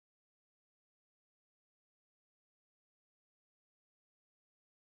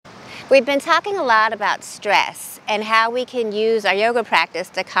We've been talking a lot about stress and how we can use our yoga practice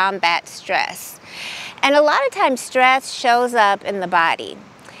to combat stress. And a lot of times stress shows up in the body.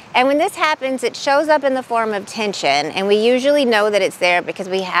 And when this happens, it shows up in the form of tension, and we usually know that it's there because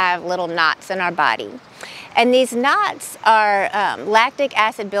we have little knots in our body. And these knots are lactic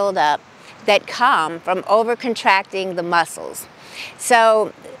acid buildup that come from overcontracting the muscles.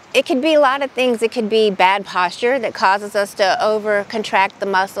 So it could be a lot of things. It could be bad posture that causes us to overcontract the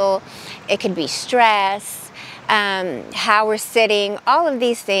muscle. It could be stress, how we're sitting, all of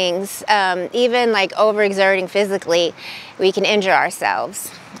these things. Even like overexerting physically, we can injure ourselves.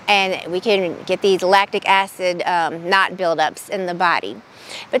 And we can get these lactic acid knot buildups in the body.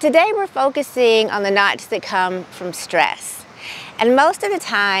 But today we're focusing on the knots that come from stress. And most of the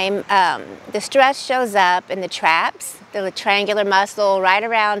time, the stress shows up in the traps, the triangular muscle right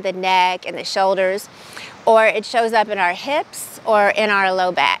around the neck and the shoulders, or it shows up in our hips or in our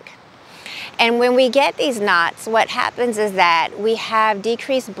low back. And when we get these knots, what happens is that we have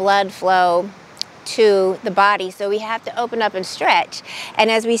decreased blood flow to the body, so we have to open up and stretch. And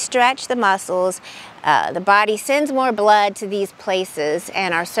as we stretch the muscles, the body sends more blood to these places,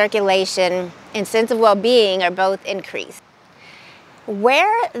 and our circulation and sense of well-being are both increased.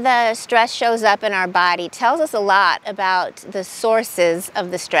 Where the stress shows up in our body tells us a lot about the sources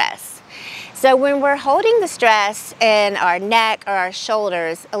of the stress. So when we're holding the stress in our neck or our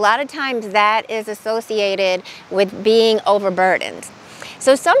shoulders, a lot of times that is associated with being overburdened.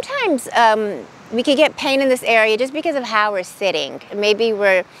 So sometimes we can get pain in this area just because of how we're sitting. Maybe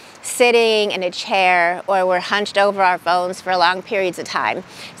we're sitting in a chair or we're hunched over our phones for long periods of time.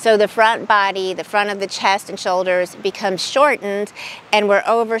 So the front body, the front of the chest and shoulders becomes shortened, and we're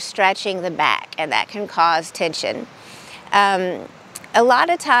overstretching the back, and that can cause tension. A lot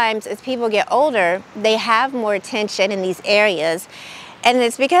of times as people get older, they have more tension in these areas. And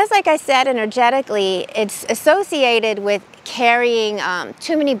it's because, like I said, energetically, it's associated with carrying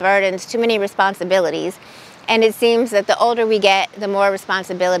too many burdens, too many responsibilities. And it seems that the older we get, the more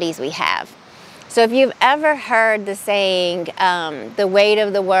responsibilities we have. So if you've ever heard the saying, the weight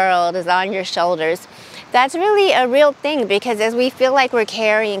of the world is on your shoulders, that's really a real thing, because as we feel like we're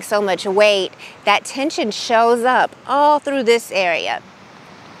carrying so much weight, that tension shows up all through this area.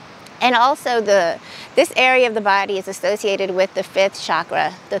 And also this area of the body is associated with the fifth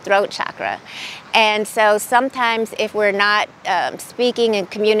chakra, the throat chakra. And so sometimes if we're not speaking and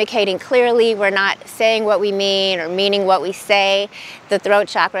communicating clearly, we're not saying what we mean or meaning what we say, the throat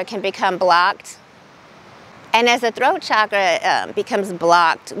chakra can become blocked. And as the throat chakra becomes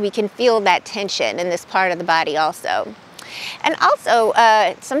blocked, we can feel that tension in this part of the body also. And also,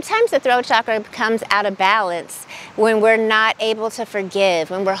 sometimes the throat chakra becomes out of balance when we're not able to forgive,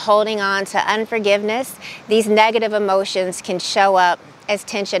 when we're holding on to unforgiveness. These negative emotions can show up as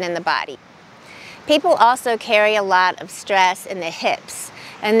tension in the body. People also carry a lot of stress in the hips,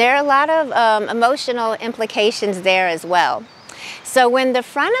 and there are a lot of emotional implications there as well. So when the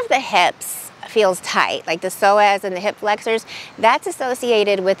front of the hips feels tight, like the psoas and the hip flexors, that's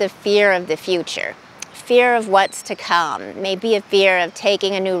associated with a fear of the future. Fear of what's to come, maybe a fear of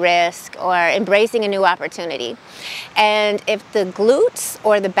taking a new risk or embracing a new opportunity. And if the glutes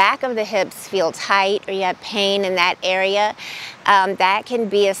or the back of the hips feel tight, or you have pain in that area, that can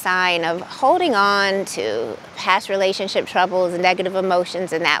be a sign of holding on to past relationship troubles and negative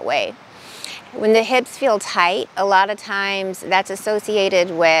emotions in that way. When the hips feel tight, a lot of times that's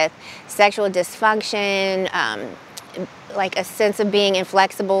associated with sexual dysfunction, like a sense of being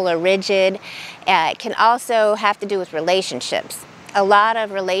inflexible or rigid. It can also have to do with relationships. A lot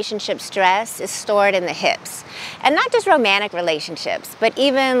of relationship stress is stored in the hips. And not just romantic relationships, but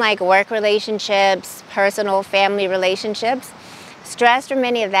even like work relationships, personal family relationships. Stress for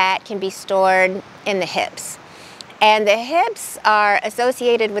many of that can be stored in the hips. And the hips are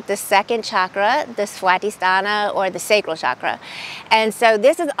associated with the second chakra, the Svatisthana, or the sacral chakra. And so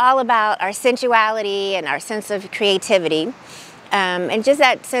this is all about our sensuality and our sense of creativity, and just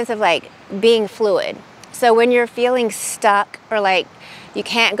that sense of like being fluid. So when you're feeling stuck, or like you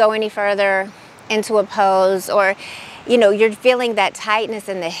can't go any further into a pose, or you're feeling that tightness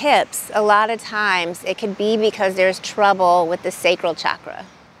in the hips, a lot of times it could be because there's trouble with the sacral chakra.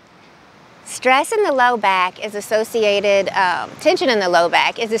 Stress in the low back is associated, tension in the low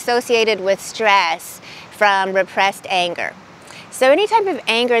back is associated with stress from repressed anger. So any type of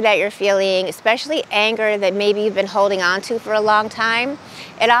anger that you're feeling, especially anger that maybe you've been holding on to for a long time,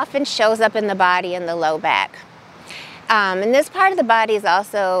 it often shows up in the body in the low back. And this part of the body is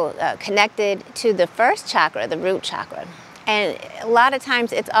also connected to the first chakra, the root chakra. And a lot of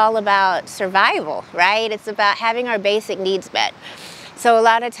times it's all about survival, right? It's about having our basic needs met. So a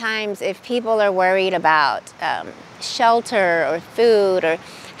lot of times if people are worried about shelter or food or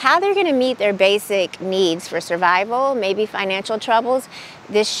how they're going to meet their basic needs for survival, maybe financial troubles,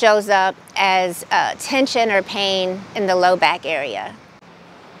 this shows up as tension or pain in the low back area.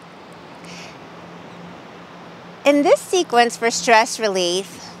 In this sequence for stress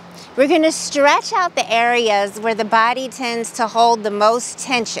relief, we're going to stretch out the areas where the body tends to hold the most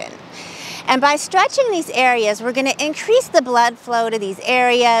tension. And by stretching these areas, we're going to increase the blood flow to these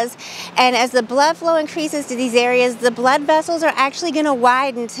areas. And as the blood flow increases to these areas, the blood vessels are actually going to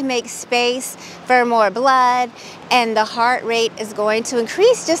widen to make space for more blood. And the heart rate is going to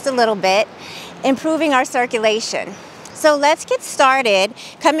increase just a little bit, improving our circulation. So let's get started.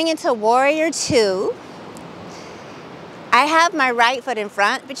 Coming into Warrior 2. I have my right foot in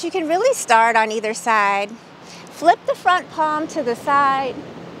front, but you can really start on either side. Flip the front palm to the side.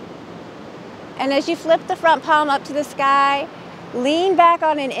 And as you flip the front palm up to the sky, lean back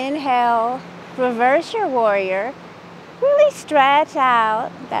on an inhale, reverse your warrior, really stretch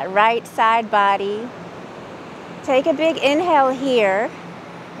out that right side body. Take a big inhale here.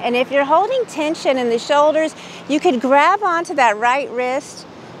 And if you're holding tension in the shoulders, you could grab onto that right wrist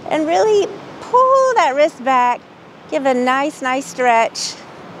and really pull that wrist back. Give a nice stretch.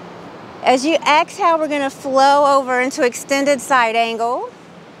 As you exhale, we're going to flow over into extended side angle.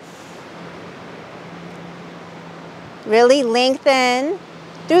 Really lengthen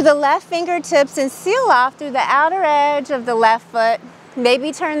through the left fingertips and seal off through the outer edge of the left foot.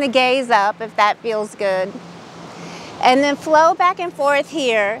 Maybe turn the gaze up if that feels good. And then flow back and forth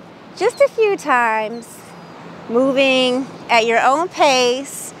here just a few times, moving at your own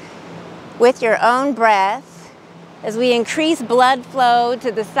pace with your own breath as we increase blood flow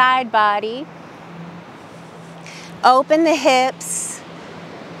to the side body. Open the hips.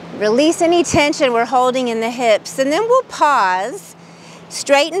 Release any tension we're holding in the hips, and then we'll pause,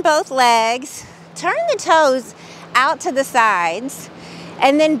 straighten both legs, turn the toes out to the sides,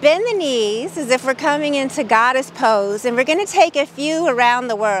 and then bend the knees as if we're coming into goddess pose, and we're going to take a few around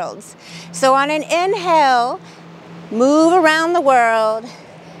the world. So on an inhale, move around the world.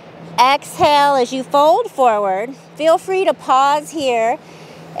 Exhale as you fold forward. Feel free to pause here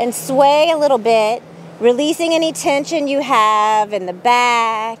and sway a little bit, releasing any tension you have in the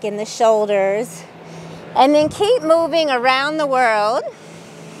back and the shoulders. And then keep moving around the world.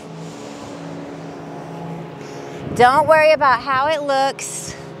 Don't worry about how it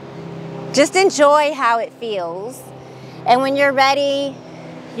looks. Just enjoy how it feels. And when you're ready,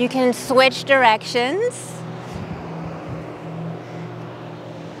 you can switch directions.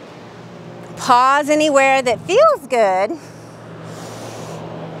 Pause anywhere that feels good.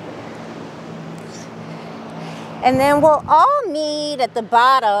 And then we'll all meet at the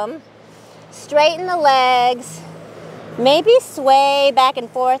bottom. Straighten the legs. Maybe sway back and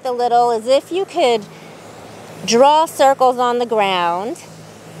forth a little as if you could draw circles on the ground.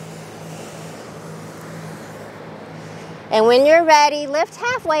 And when you're ready, lift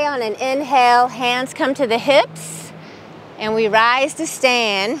halfway on an inhale. Hands come to the hips. And we rise to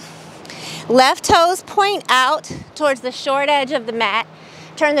stand. Left toes point out towards the short edge of the mat.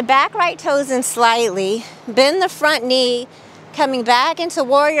 Turn the back right toes in slightly. Bend the front knee, coming back into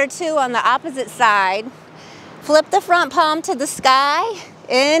Warrior 2 on the opposite side. Flip the front palm to the sky.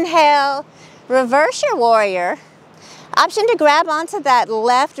 Inhale, reverse your warrior. Option to grab onto that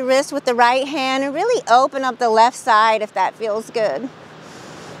left wrist with the right hand and really open up the left side if that feels good.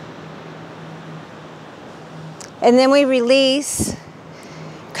 And then we release.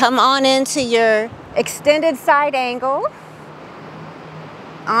 Come on into your extended side angle.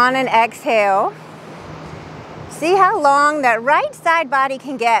 On an exhale. See how long that right side body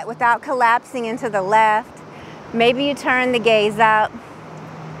can get without collapsing into the left. Maybe you turn the gaze up.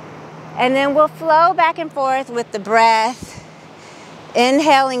 And then we'll flow back and forth with the breath.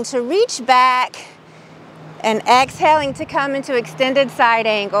 Inhaling to reach back and exhaling to come into extended side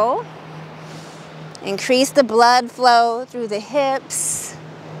angle. Increase the blood flow through the hips.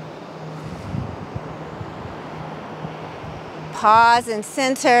 Pause and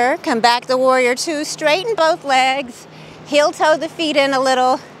center. Come back to Warrior 2. Straighten both legs. Heel toe the feet in a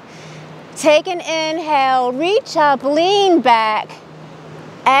little. Take an inhale. Reach up. Lean back.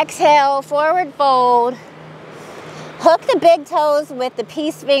 Exhale. Forward fold. Hook the big toes with the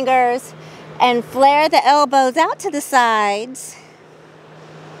peace fingers and flare the elbows out to the sides.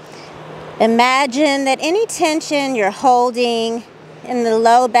 Imagine that any tension you're holding in the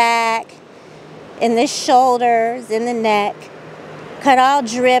low back, in the shoulders, in the neck, could all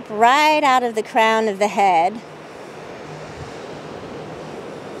drip right out of the crown of the head.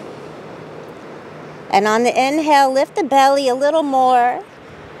 And on the inhale, lift the belly a little more.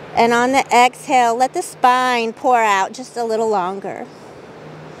 And on the exhale, let the spine pour out just a little longer.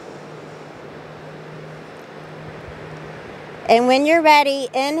 And when you're ready,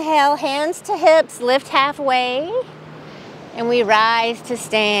 inhale, hands to hips, lift halfway. And we rise to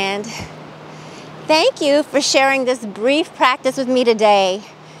stand. Thank you for sharing this brief practice with me today.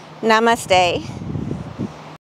 Namaste.